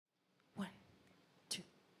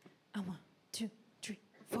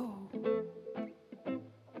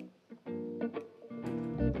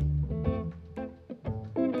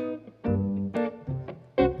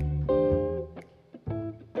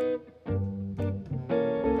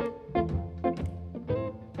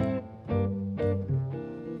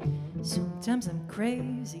Sometimes I'm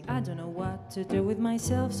crazy, I don't know what to do with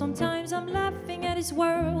myself. Sometimes I'm laughing at this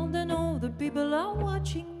world and all the people are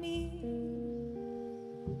watching me.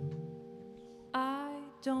 I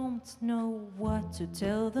don't know what to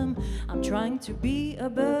tell them. I'm trying to be a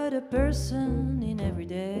better person in every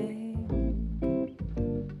day.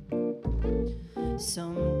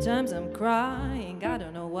 Sometimes I'm crying, I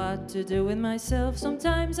don't know what to do with myself.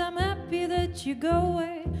 Sometimes I'm happy that you go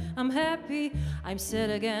away. I'm happy, I'm sad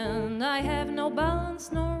again. I have no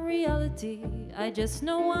balance, no reality. I just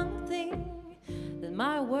know one thing, that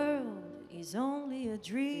my world is only a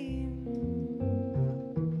dream.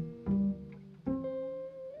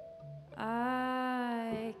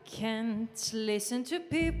 I can't listen to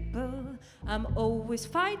people. I'm always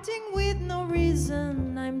fighting with no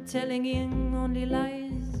reason. I'm telling in only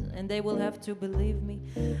lies, and they will have to believe me.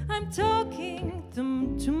 I'm talking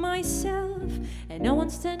to myself, and no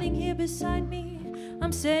one's standing here beside me.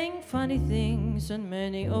 I'm saying funny things, and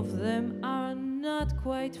many of them are not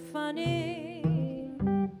quite funny.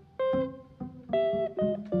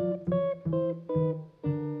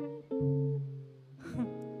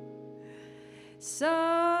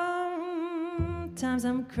 Sometimes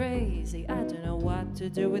I'm crazy, I don't know what to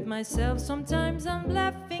do with myself. Sometimes I'm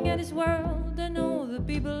laughing at this world and all the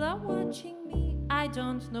people are watching me. I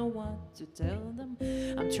don't know what to tell them.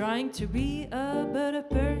 I'm trying to be a better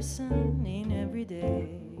person in every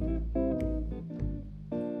day.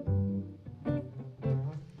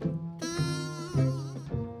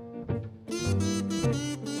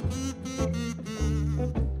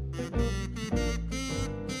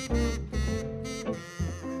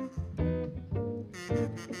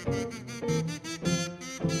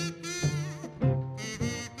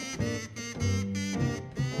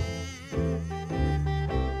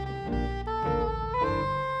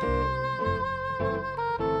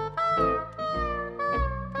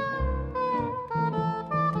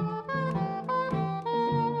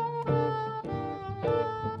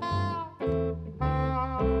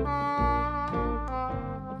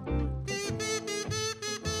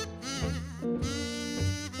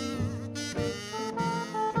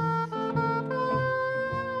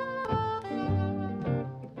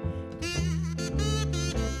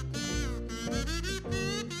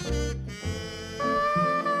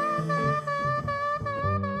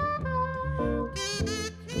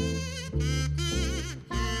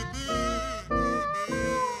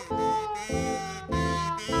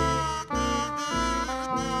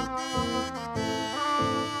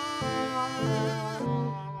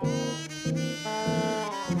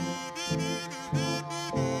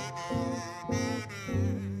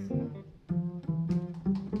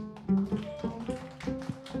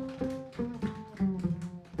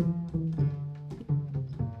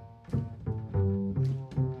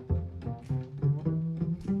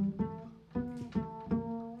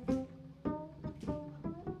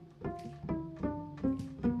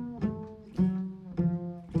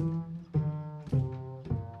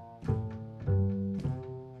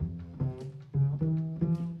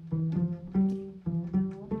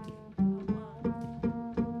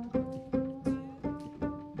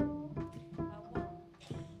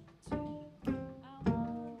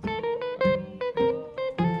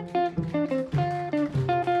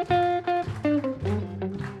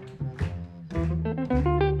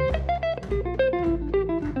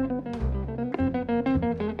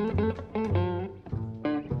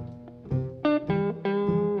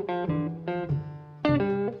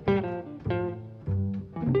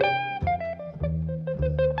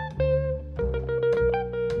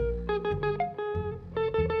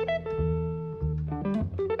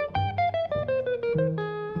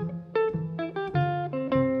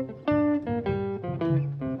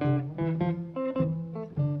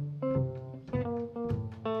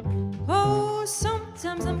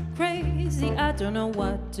 I don't know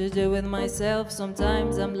what to do with myself.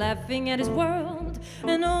 Sometimes I'm laughing at this world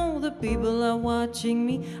and all the people are watching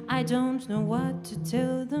me. I don't know what to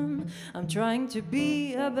tell them. I'm trying to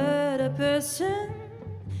be a better person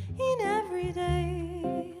in every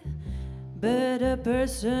day. Better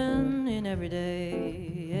person in every day.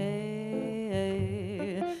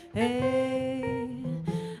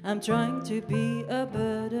 I'm trying to be a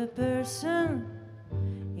better person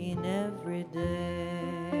in every day.